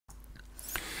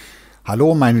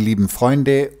Hallo meine lieben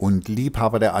Freunde und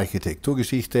Liebhaber der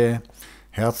Architekturgeschichte,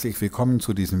 herzlich willkommen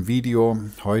zu diesem Video,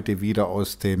 heute wieder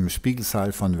aus dem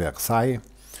Spiegelsaal von Versailles.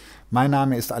 Mein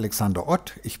Name ist Alexander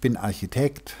Ott, ich bin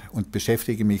Architekt und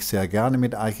beschäftige mich sehr gerne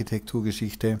mit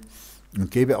Architekturgeschichte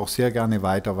und gebe auch sehr gerne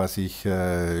weiter, was ich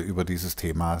über dieses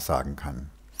Thema sagen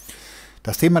kann.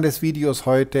 Das Thema des Videos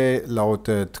heute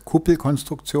lautet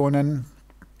Kuppelkonstruktionen.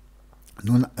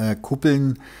 Nun,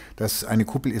 Kuppeln, eine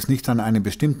Kuppel ist nicht an einen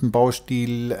bestimmten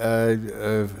Baustil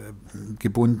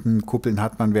gebunden. Kuppeln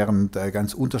hat man während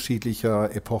ganz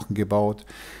unterschiedlicher Epochen gebaut.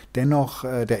 Dennoch,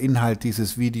 der Inhalt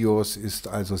dieses Videos ist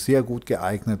also sehr gut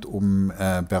geeignet, um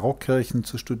Barockkirchen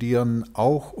zu studieren,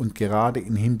 auch und gerade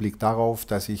im Hinblick darauf,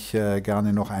 dass ich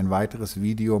gerne noch ein weiteres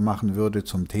Video machen würde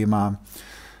zum Thema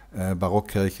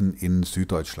Barockkirchen in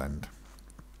Süddeutschland.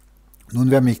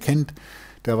 Nun, wer mich kennt,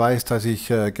 der weiß, dass ich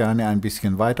gerne ein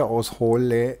bisschen weiter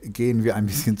aushole. Gehen wir ein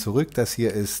bisschen zurück. Das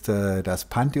hier ist das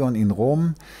Pantheon in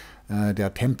Rom,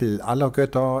 der Tempel aller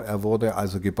Götter. Er wurde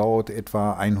also gebaut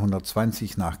etwa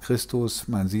 120 nach Christus.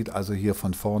 Man sieht also hier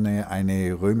von vorne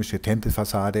eine römische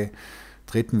Tempelfassade.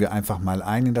 Treten wir einfach mal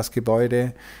ein in das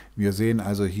Gebäude. Wir sehen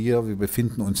also hier, wir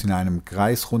befinden uns in einem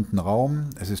kreisrunden Raum.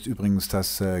 Es ist übrigens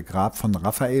das Grab von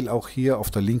Raphael auch hier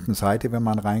auf der linken Seite, wenn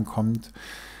man reinkommt.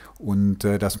 Und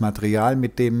das Material,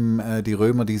 mit dem die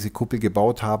Römer diese Kuppel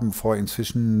gebaut haben, vor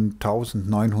inzwischen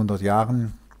 1900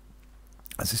 Jahren,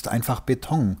 es ist einfach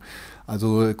Beton.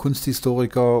 Also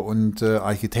Kunsthistoriker und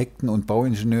Architekten und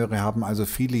Bauingenieure haben also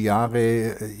viele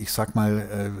Jahre, ich sag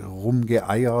mal,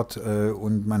 rumgeeiert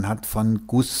und man hat von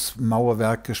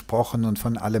Gussmauerwerk gesprochen und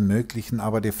von allem Möglichen,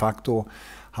 aber de facto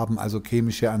haben also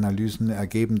chemische Analysen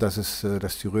ergeben, dass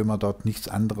die Römer dort nichts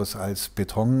anderes als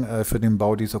Beton für den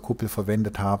Bau dieser Kuppel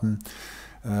verwendet haben.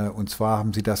 Und zwar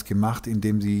haben sie das gemacht,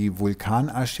 indem sie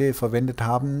Vulkanasche verwendet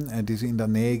haben, die sie in der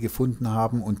Nähe gefunden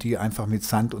haben und die einfach mit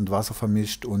Sand und Wasser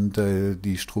vermischt, und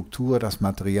die Struktur, das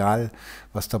Material,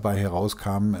 was dabei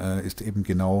herauskam, ist eben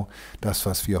genau das,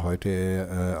 was wir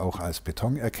heute auch als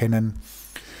Beton erkennen.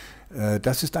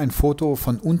 Das ist ein Foto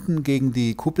von unten gegen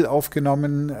die Kuppel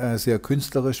aufgenommen, sehr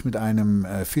künstlerisch mit einem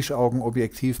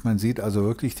Fischaugenobjektiv. Man sieht also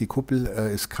wirklich, die Kuppel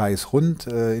ist kreisrund,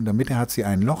 in der Mitte hat sie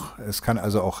ein Loch, es kann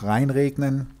also auch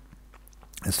reinregnen.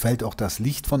 Es fällt auch das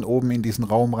Licht von oben in diesen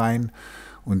Raum rein,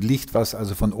 und Licht, was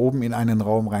also von oben in einen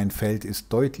Raum reinfällt,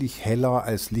 ist deutlich heller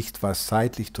als Licht, was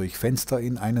seitlich durch Fenster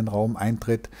in einen Raum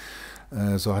eintritt.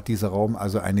 So hat dieser Raum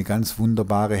also eine ganz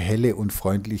wunderbare, helle und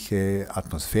freundliche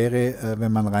Atmosphäre,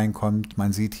 wenn man reinkommt.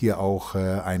 Man sieht hier auch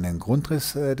einen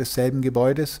Grundriss desselben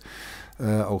Gebäudes.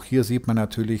 Auch hier sieht man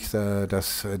natürlich,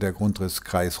 dass der Grundriss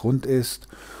kreisrund ist.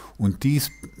 Und dies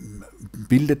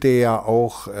bildete ja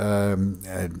auch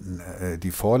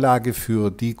die Vorlage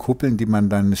für die Kuppeln, die man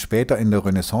dann später in der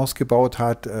Renaissance gebaut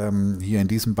hat. Hier in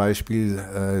diesem Beispiel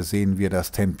sehen wir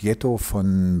das Tempieto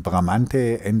von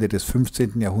Bramante, Ende des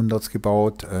 15. Jahrhunderts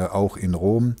gebaut, auch in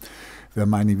Rom. Wer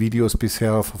meine Videos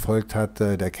bisher verfolgt hat,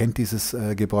 der kennt dieses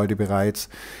Gebäude bereits.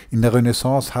 In der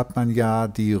Renaissance hat man ja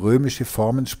die römische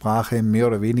Formensprache mehr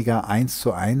oder weniger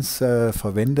 1:1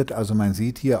 verwendet. Also man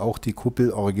sieht hier auch die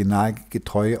Kuppel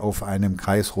originalgetreu auf einem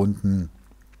kreisrunden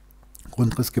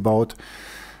Grundriss gebaut.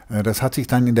 Das hat sich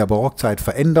dann in der Barockzeit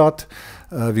verändert,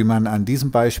 wie man an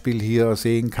diesem Beispiel hier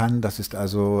sehen kann. Das ist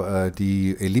also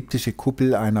die elliptische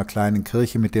Kuppel einer kleinen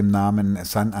Kirche mit dem Namen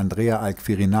Sant'Andrea al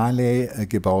Quirinale,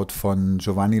 gebaut von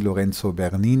Giovanni Lorenzo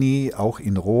Bernini, auch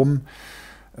in Rom.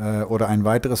 Oder ein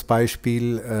weiteres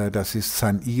Beispiel, das ist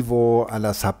Sant'Ivo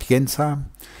alla Sapienza,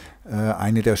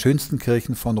 eine der schönsten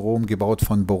Kirchen von Rom, gebaut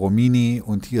von Borromini,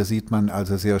 und hier sieht man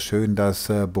also sehr schön, dass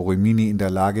Borromini in der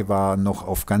Lage war, noch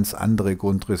auf ganz andere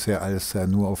Grundrisse als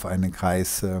nur auf einen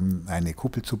Kreis eine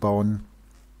Kuppel zu bauen.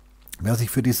 Wer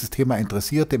sich für dieses Thema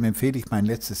interessiert, dem empfehle ich mein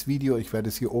letztes Video, ich werde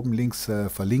es hier oben links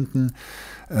verlinken,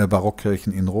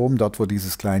 Barockkirchen in Rom, dort wo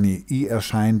dieses kleine i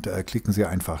erscheint, klicken Sie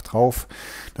einfach drauf.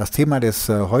 Das Thema des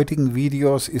heutigen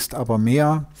Videos ist aber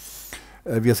mehr.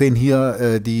 Wir sehen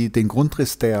hier den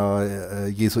Grundriss der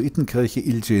Jesuitenkirche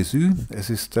Il Gesù.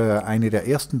 Es ist eine der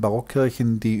ersten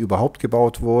Barockkirchen, die überhaupt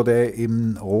gebaut wurde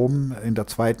in Rom in der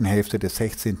zweiten Hälfte des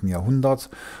 16. Jahrhunderts.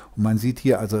 Und man sieht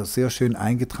hier also sehr schön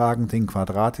eingetragen den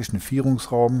quadratischen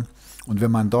Vierungsraum. Und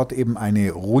wenn man dort eben eine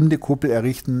runde Kuppel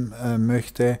errichten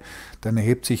möchte, dann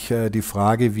erhebt sich die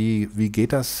Frage, wie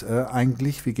geht das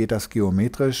eigentlich, wie geht das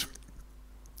geometrisch?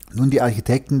 Nun, die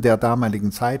Architekten der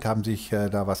damaligen Zeit haben sich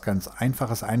da was ganz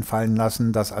Einfaches einfallen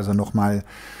lassen, das also nochmal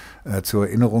Zur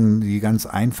Erinnerung die ganz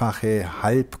einfache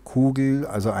Halbkugel,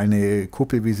 also eine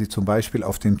Kuppel, wie sie zum Beispiel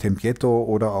auf dem Tempieto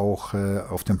oder auch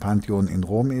auf dem Pantheon in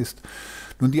Rom ist.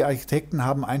 Nun, die Architekten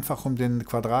haben einfach, um den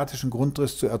quadratischen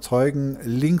Grundriss zu erzeugen,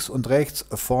 links und rechts,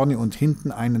 vorne und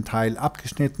hinten einen Teil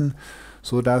abgeschnitten,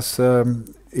 sodass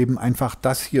eben einfach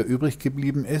das hier übrig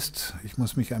geblieben ist. Ich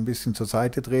muss mich ein bisschen zur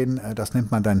Seite drehen, das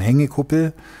nennt man dann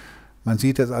Hängekuppel. Man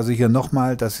sieht jetzt also hier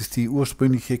nochmal, das ist die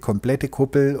ursprüngliche komplette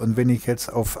Kuppel, und wenn ich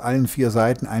jetzt auf allen 4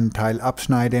 Seiten einen Teil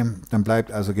abschneide, dann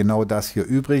bleibt also genau das hier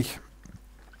übrig.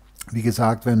 Wie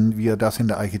gesagt, wenn wir das in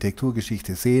der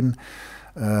Architekturgeschichte sehen,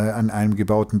 an einem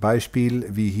gebauten Beispiel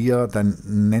wie hier, dann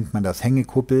nennt man das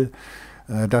Hängekuppel.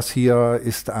 Das hier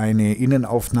ist eine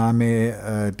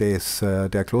Innenaufnahme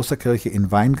der Klosterkirche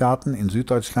in Weingarten in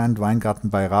Süddeutschland, Weingarten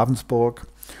bei Ravensburg.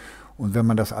 Und wenn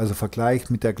man das also vergleicht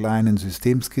mit der kleinen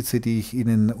Systemskizze, die ich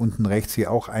Ihnen unten rechts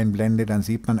hier auch einblende, dann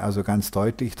sieht man also ganz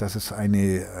deutlich, dass es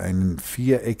ein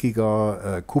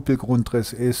viereckiger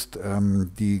Kuppelgrundriss ist.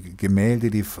 Die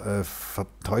Gemälde, die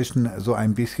vertäuschen so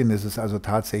ein bisschen. Es ist also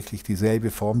tatsächlich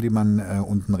dieselbe Form, die man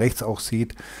unten rechts auch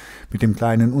sieht, mit dem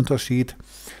kleinen Unterschied.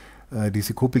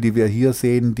 Diese Kuppel, die wir hier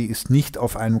sehen, die ist nicht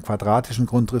auf einem quadratischen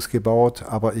Grundriss gebaut,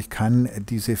 aber ich kann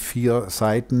diese 4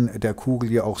 Seiten der Kugel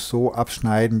hier auch so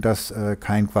abschneiden, dass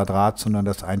kein Quadrat, sondern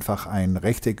dass einfach ein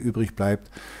Rechteck übrig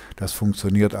bleibt. Das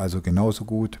funktioniert also genauso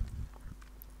gut.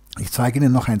 Ich zeige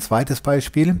Ihnen noch ein zweites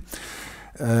Beispiel.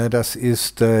 Das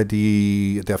ist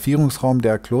der Vierungsraum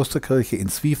der Klosterkirche in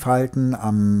Zwiefalten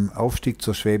am Aufstieg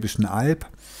zur Schwäbischen Alb.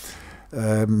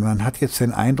 Man hat jetzt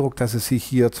den Eindruck, dass es sich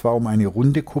hier zwar um eine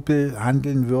runde Kuppel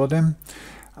handeln würde,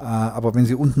 aber wenn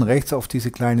Sie unten rechts auf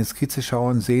diese kleine Skizze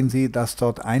schauen, sehen Sie, dass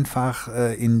dort einfach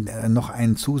noch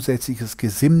ein zusätzliches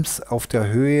Gesims auf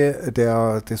der Höhe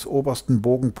des obersten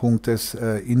Bogenpunktes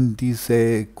in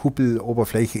diese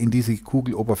Kuppeloberfläche, in diese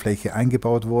Kugeloberfläche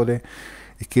eingebaut wurde.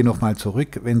 Ich gehe nochmal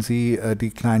zurück. Wenn Sie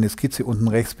die kleine Skizze unten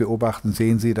rechts beobachten,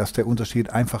 sehen Sie, dass der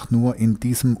Unterschied einfach nur in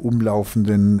diesem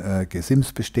umlaufenden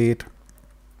Gesims besteht.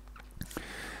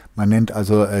 Man nennt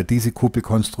also diese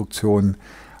Kuppelkonstruktion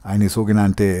eine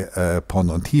sogenannte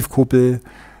Pendentifkuppel.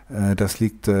 Das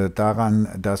liegt daran,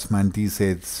 dass man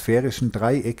diese sphärischen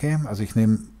Dreiecke, also ich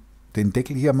nehme den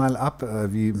Deckel hier mal ab,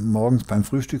 wie morgens beim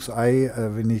Frühstücksei,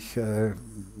 wenn ich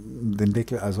den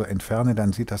Deckel also entferne,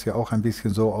 dann sieht das ja auch ein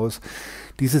bisschen so aus.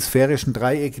 Diese sphärischen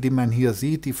Dreiecke, die man hier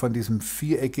sieht, die von diesem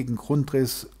viereckigen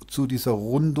Grundriss zu dieser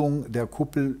Rundung der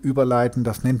Kuppel überleiten,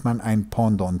 das nennt man ein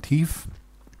Pendentif.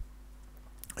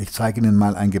 Ich zeige Ihnen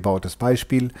mal ein gebautes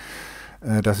Beispiel.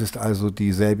 Das ist also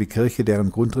dieselbe Kirche,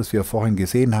 deren Grundriss wir vorhin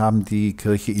gesehen haben, die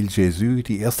Kirche Il Gesù,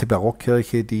 die erste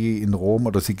Barockkirche, die in Rom,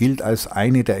 oder sie gilt als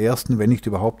eine der ersten, wenn nicht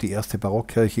überhaupt die erste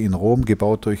Barockkirche in Rom,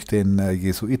 gebaut durch den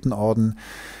Jesuitenorden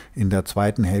in der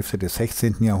zweiten Hälfte des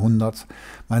 16. Jahrhunderts.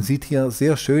 Man sieht hier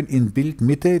sehr schön in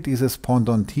Bildmitte dieses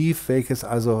Pendentif, welches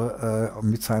also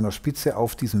mit seiner Spitze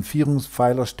auf diesem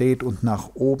Vierungspfeiler steht und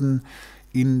nach oben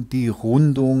in die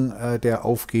Rundung der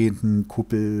aufgehenden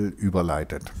Kuppel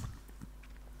überleitet.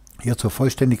 Hier zur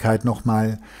Vollständigkeit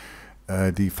nochmal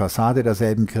die Fassade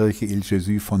derselben Kirche Il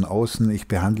Gesù von außen. Ich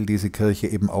behandle diese Kirche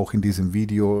eben auch in diesem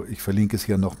Video. Ich verlinke es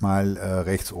hier nochmal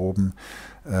rechts oben,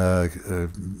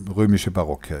 römische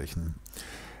Barockkirchen.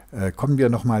 Kommen wir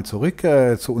nochmal zurück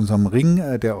zu unserem Ring,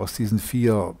 der aus diesen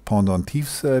 4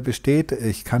 Pendentifs besteht.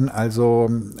 Ich kann also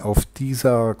auf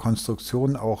dieser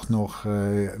Konstruktion auch noch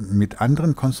mit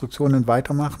anderen Konstruktionen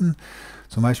weitermachen.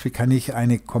 Zum Beispiel kann ich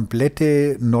eine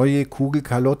komplette neue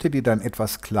Kugelkalotte, die dann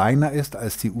etwas kleiner ist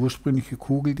als die ursprüngliche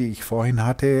Kugel, die ich vorhin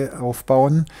hatte,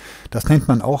 aufbauen. Das nennt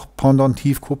man auch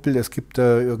Pendentifkuppel. Es gibt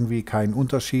irgendwie keinen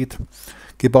Unterschied.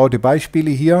 Gebaute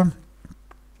Beispiele hier.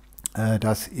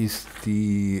 Das ist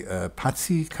die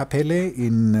Pazzi Kapelle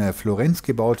in Florenz,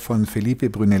 gebaut von Felipe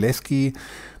Brunelleschi.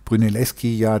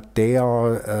 Brunelleschi, ja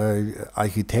der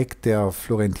Architekt der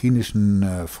florentinischen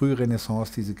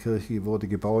Frührenaissance. Diese Kirche wurde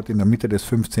gebaut in der Mitte des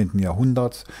 15.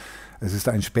 Jahrhunderts. Es ist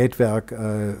ein Spätwerk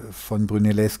von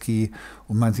Brunelleschi,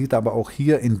 und man sieht aber auch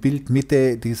hier in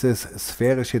Bildmitte dieses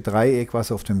sphärische Dreieck, was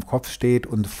auf dem Kopf steht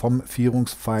und vom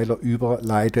Vierungspfeiler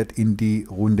überleitet in die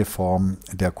runde Form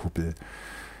der Kuppel.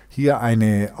 Hier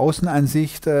eine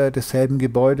Außenansicht desselben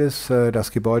Gebäudes.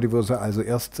 Das Gebäude wurde also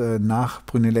erst nach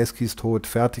Brunelleschis Tod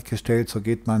fertiggestellt. So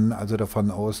geht man also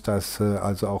davon aus, dass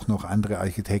also auch noch andere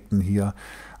Architekten hier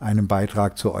einen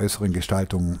Beitrag zur äußeren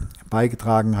Gestaltung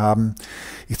beigetragen haben.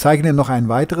 Ich zeige Ihnen noch ein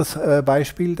weiteres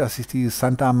Beispiel. Das ist die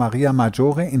Santa Maria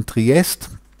Maggiore in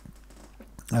Triest.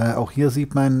 Auch hier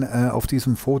sieht man auf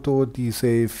diesem Foto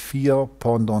diese 4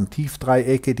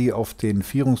 Pendentifdreiecke, die auf den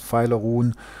Vierungspfeiler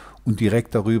ruhen. Und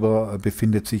direkt darüber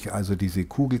befindet sich also diese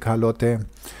Kugelkalotte.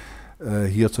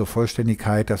 Hier zur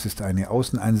Vollständigkeit, das ist eine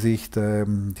Außenansicht.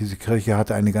 Diese Kirche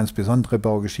hatte eine ganz besondere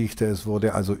Baugeschichte. Es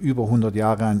wurde also über 100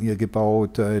 Jahre an ihr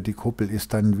gebaut. Die Kuppel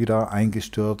ist dann wieder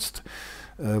eingestürzt,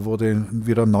 wurde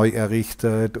wieder neu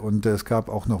errichtet und es gab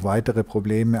auch noch weitere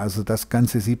Probleme. Also das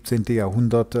ganze 17.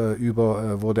 Jahrhundert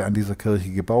über wurde an dieser Kirche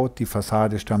gebaut. Die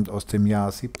Fassade stammt aus dem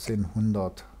Jahr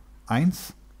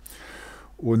 1701.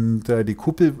 Und die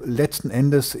Kuppel letzten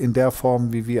Endes in der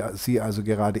Form, wie wir sie also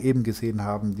gerade eben gesehen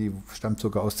haben, die stammt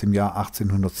sogar aus dem Jahr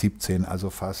 1817,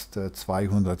 also fast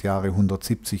 200 Jahre,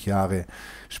 170 Jahre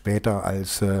später,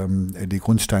 als die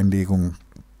Grundsteinlegung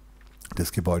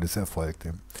des Gebäudes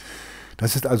erfolgte.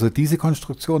 Das ist also diese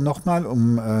Konstruktion nochmal,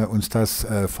 um uns das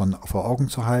vor Augen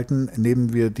zu halten.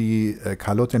 Nehmen wir die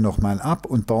Kalotte nochmal ab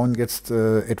und bauen jetzt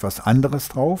etwas anderes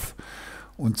drauf.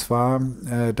 Und zwar,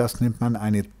 das nennt man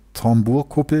eine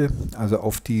Tambourkuppel, also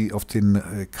auf den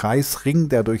Kreisring,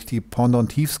 der durch die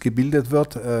Pendentifs gebildet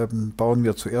wird, bauen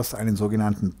wir zuerst einen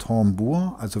sogenannten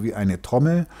Tambour, also wie eine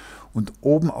Trommel. Und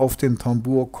oben auf den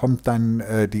Tambour kommt dann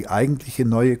die eigentliche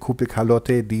neue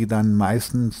Kuppelkalotte, die dann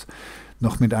meistens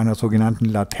noch mit einer sogenannten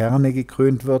Laterne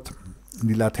gekrönt wird.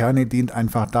 Die Laterne dient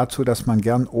einfach dazu, dass man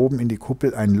gern oben in die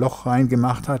Kuppel ein Loch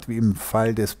reingemacht hat, wie im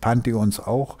Fall des Pantheons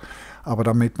auch. Aber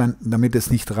damit es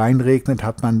nicht reinregnet,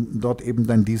 hat man dort eben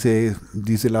dann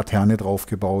diese Laterne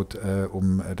draufgebaut,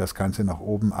 um das Ganze nach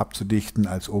oben abzudichten,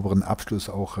 als oberen Abschluss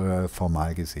auch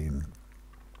formal gesehen.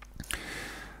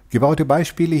 Gebaute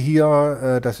Beispiele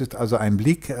hier, das ist also ein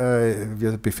Blick.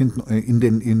 Wir befinden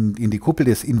in die Kuppel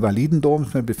des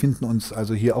Invalidendoms. Wir befinden uns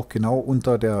also hier auch genau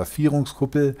unter der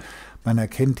Vierungskuppel. Man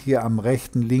erkennt hier am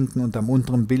rechten, linken und am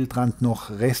unteren Bildrand noch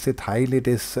Resteteile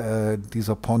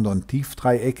dieser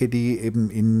Pendentifdreiecke, die eben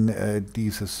in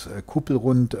dieses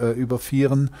Kuppelrund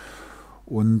überführen.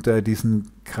 Und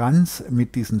diesen Kranz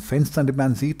mit diesen Fenstern, die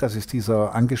man sieht, das ist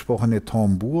dieser angesprochene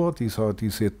Tambour,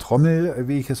 diese Trommel,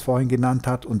 wie ich es vorhin genannt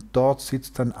habe. Und dort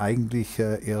sitzt dann eigentlich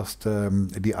erst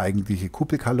die eigentliche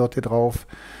Kuppelkalotte drauf.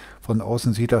 Von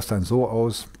außen sieht das dann so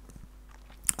aus.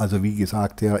 Also wie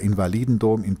gesagt, der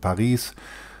Invalidendom in Paris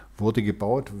wurde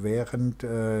gebaut während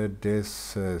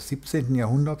des 17.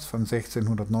 Jahrhunderts, von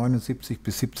 1679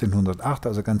 bis 1708,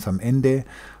 also ganz am Ende,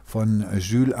 von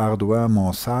Jules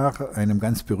Hardouin-Mansart, einem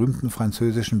ganz berühmten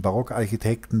französischen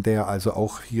Barockarchitekten, der also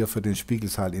auch hier für den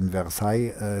Spiegelsaal in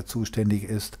Versailles zuständig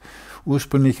ist.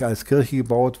 Ursprünglich als Kirche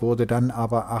gebaut, wurde dann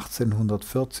aber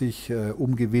 1840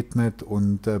 umgewidmet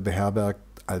und beherbergt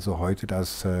also heute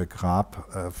das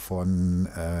Grab von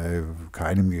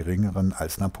keinem Geringeren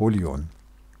als Napoleon.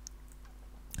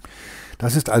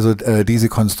 Das ist also diese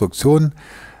Konstruktion.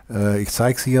 Ich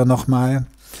zeige sie hier nochmal.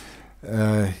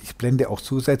 Ich blende auch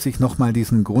zusätzlich nochmal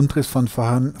diesen Grundriss von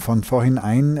vorhin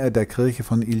ein, der Kirche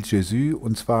von Il Gesù,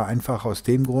 und zwar einfach aus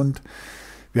dem Grund,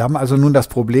 wir haben also nun das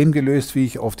Problem gelöst, wie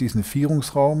ich auf diesen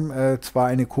Vierungsraum zwar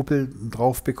eine Kuppel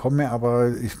drauf bekomme,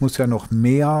 aber ich muss ja noch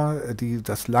mehr,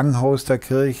 das Langhaus der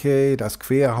Kirche, das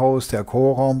Querhaus, der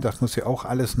Chorraum, das muss ja auch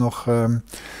alles noch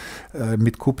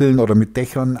mit Kuppeln oder mit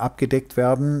Dächern abgedeckt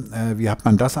werden. Wie hat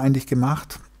man das eigentlich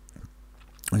gemacht?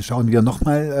 Dann schauen wir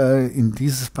nochmal in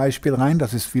dieses Beispiel rein.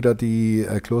 Das ist wieder die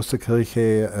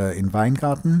Klosterkirche in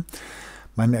Weingarten.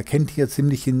 Man erkennt hier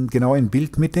ziemlich genau in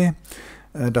Bildmitte,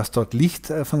 dass dort Licht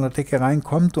von der Decke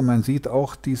reinkommt, und man sieht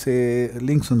auch diese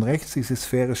links und rechts, diese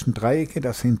sphärischen Dreiecke,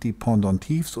 das sind die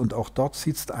Pendentifs, und auch dort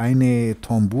sitzt eine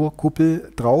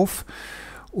Tambourkuppel drauf,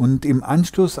 und im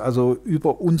Anschluss, also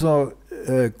über unseren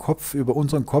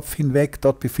Kopf hinweg,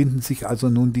 dort befinden sich also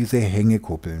nun diese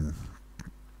Hängekuppeln.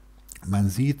 Man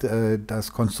sieht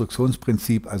das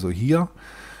Konstruktionsprinzip also hier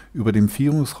über dem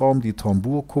Vierungsraum, die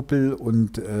Tambourkuppel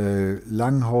und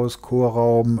Langhaus,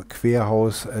 Chorraum,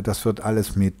 Querhaus, das wird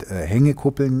alles mit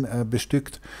Hängekuppeln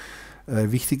bestückt.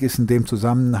 Wichtig ist in dem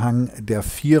Zusammenhang der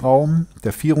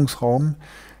Vierungsraum.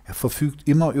 Er verfügt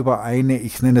immer über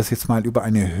ich nenne das jetzt mal, über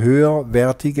eine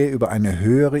höherwertige, über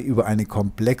eine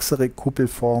komplexere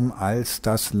Kuppelform als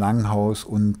das Langhaus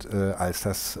und als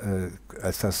das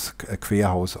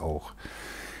Querhaus auch.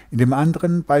 In dem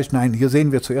anderen Beispiel, hier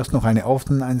sehen wir zuerst noch eine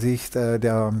Außenansicht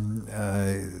der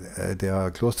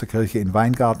Klosterkirche in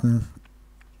Weingarten.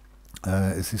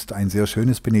 Es ist ein sehr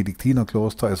schönes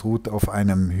Benediktinerkloster, es ruht auf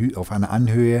einer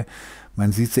Anhöhe.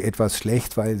 Man sieht sie etwas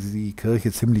schlecht, weil die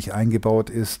Kirche ziemlich eingebaut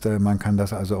ist. Man kann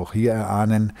das also auch hier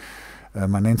erahnen.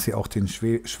 Man nennt sie auch den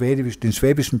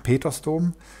schwäbischen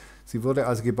Petersdom. Sie wurde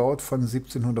also gebaut von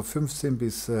 1715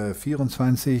 bis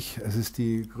 1724. Es ist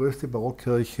die größte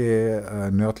Barockkirche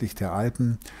nördlich der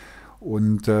Alpen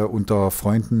und unter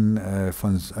Freunden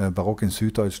von Barock in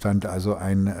Süddeutschland also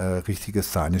ein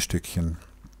richtiges Sahnestückchen.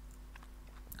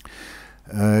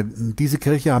 Diese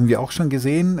Kirche haben wir auch schon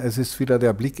gesehen. Es ist wieder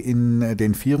der Blick in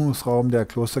den Vierungsraum der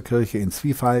Klosterkirche in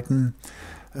Zwiefalten.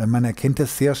 Man erkennt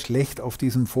es sehr schlecht auf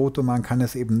diesem Foto, man kann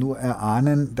es eben nur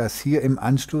erahnen, dass hier im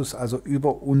Anschluss, also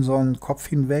über unseren Kopf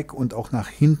hinweg und auch nach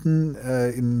hinten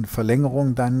in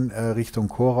Verlängerung dann Richtung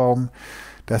Chorraum,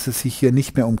 dass es sich hier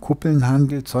nicht mehr um Kuppeln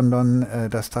handelt, sondern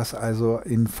dass das also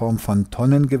in Form von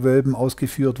Tonnengewölben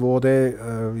ausgeführt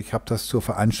wurde. Ich habe das zur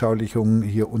Veranschaulichung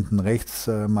hier unten rechts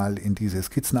mal in diese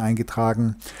Skizzen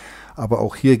eingetragen. Aber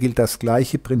auch hier gilt das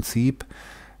gleiche Prinzip.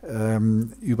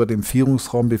 Über dem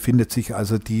Vierungsraum befindet sich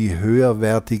also die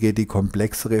höherwertige, die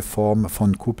komplexere Form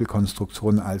von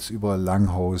Kuppelkonstruktionen als über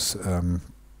Langhaus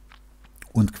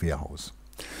und Querhaus.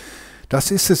 Das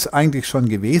ist es eigentlich schon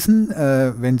gewesen.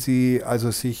 Wenn Sie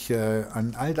also sich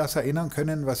an all das erinnern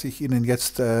können, was ich Ihnen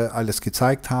jetzt alles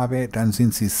gezeigt habe, dann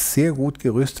sind Sie sehr gut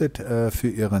gerüstet für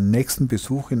Ihren nächsten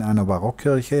Besuch in einer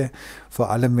Barockkirche. Vor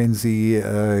allem, wenn Sie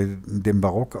den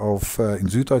Barock in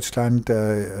Süddeutschland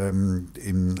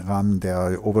im Rahmen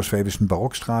der Oberschwäbischen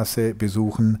Barockstraße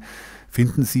besuchen,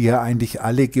 finden Sie hier eigentlich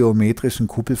alle geometrischen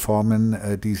Kuppelformen,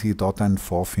 die Sie dort dann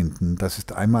vorfinden. Das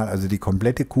ist einmal also die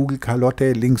komplette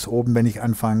Kugelkalotte, links oben, wenn ich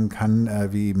anfangen kann,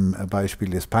 wie im Beispiel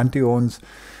des Pantheons,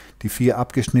 die 4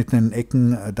 abgeschnittenen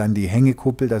Ecken, dann die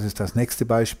Hängekuppel, das ist das nächste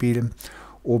Beispiel,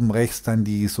 oben rechts dann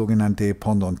die sogenannte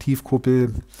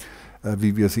Pendentifkuppel,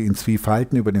 wie wir sie in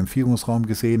Zwiefalten über dem Vierungsraum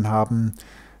gesehen haben,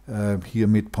 hier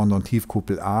mit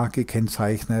Pendentifkuppel A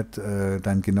gekennzeichnet,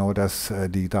 dann genau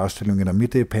die Darstellung in der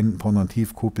Mitte,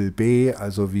 Pendentifkuppel B,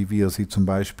 also wie wir sie zum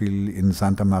Beispiel in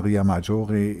Santa Maria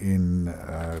Maggiore in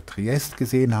Triest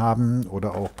gesehen haben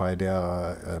oder auch bei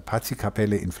der Pazzi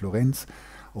Kapelle in Florenz.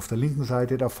 Auf der linken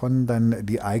Seite davon dann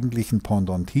die eigentlichen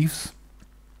Pendentifs.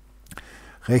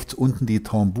 Rechts unten die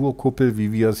Tambourkuppel,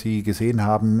 wie wir sie gesehen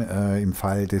haben im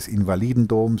Fall des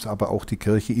Invalidendoms, aber auch die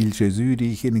Kirche Il Gesù,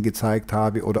 die ich Ihnen gezeigt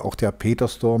habe, oder auch der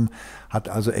Petersdom hat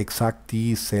also exakt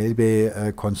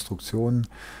dieselbe Konstruktion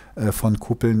von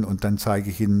Kuppeln. Und dann zeige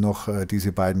ich Ihnen noch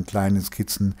diese beiden kleinen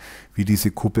Skizzen, wie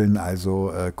diese Kuppeln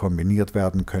also kombiniert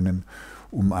werden können,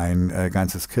 um ein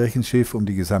ganzes Kirchenschiff, um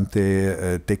die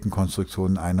gesamte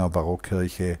Deckenkonstruktion einer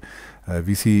Barockkirche,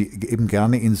 wie sie eben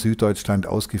gerne in Süddeutschland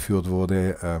ausgeführt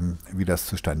wurde, wie das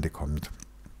zustande kommt.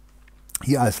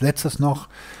 Hier als letztes noch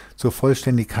zur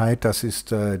Vollständigkeit, das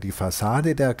ist die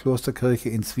Fassade der Klosterkirche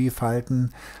in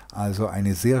Zwiefalten, also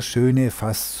eine sehr schöne,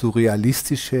 fast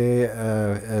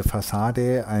surrealistische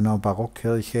Fassade einer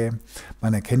Barockkirche.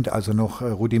 Man erkennt also noch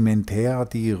rudimentär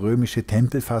die römische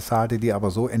Tempelfassade, die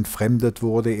aber so entfremdet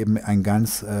wurde, eben ein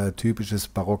ganz typisches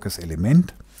barockes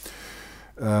Element.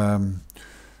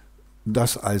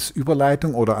 Das als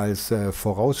Überleitung oder als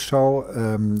Vorausschau.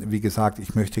 Wie gesagt,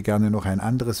 ich möchte gerne noch ein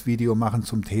anderes Video machen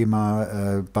zum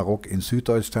Thema Barock in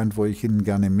Süddeutschland, wo ich Ihnen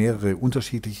gerne mehrere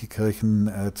unterschiedliche Kirchen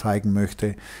zeigen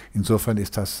möchte. Insofern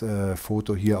ist das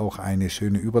Foto hier auch eine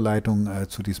schöne Überleitung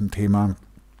zu diesem Thema.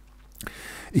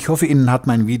 Ich hoffe, Ihnen hat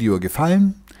mein Video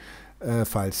gefallen.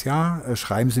 Falls ja,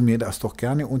 schreiben Sie mir das doch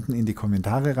gerne unten in die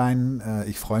Kommentare rein.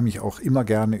 Ich freue mich auch immer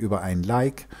gerne über ein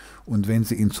Like. Und wenn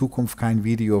Sie in Zukunft kein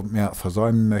Video mehr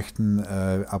versäumen möchten,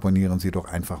 abonnieren Sie doch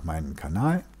einfach meinen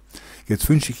Kanal. Jetzt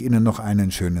wünsche ich Ihnen noch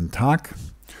einen schönen Tag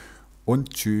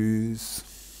und tschüss.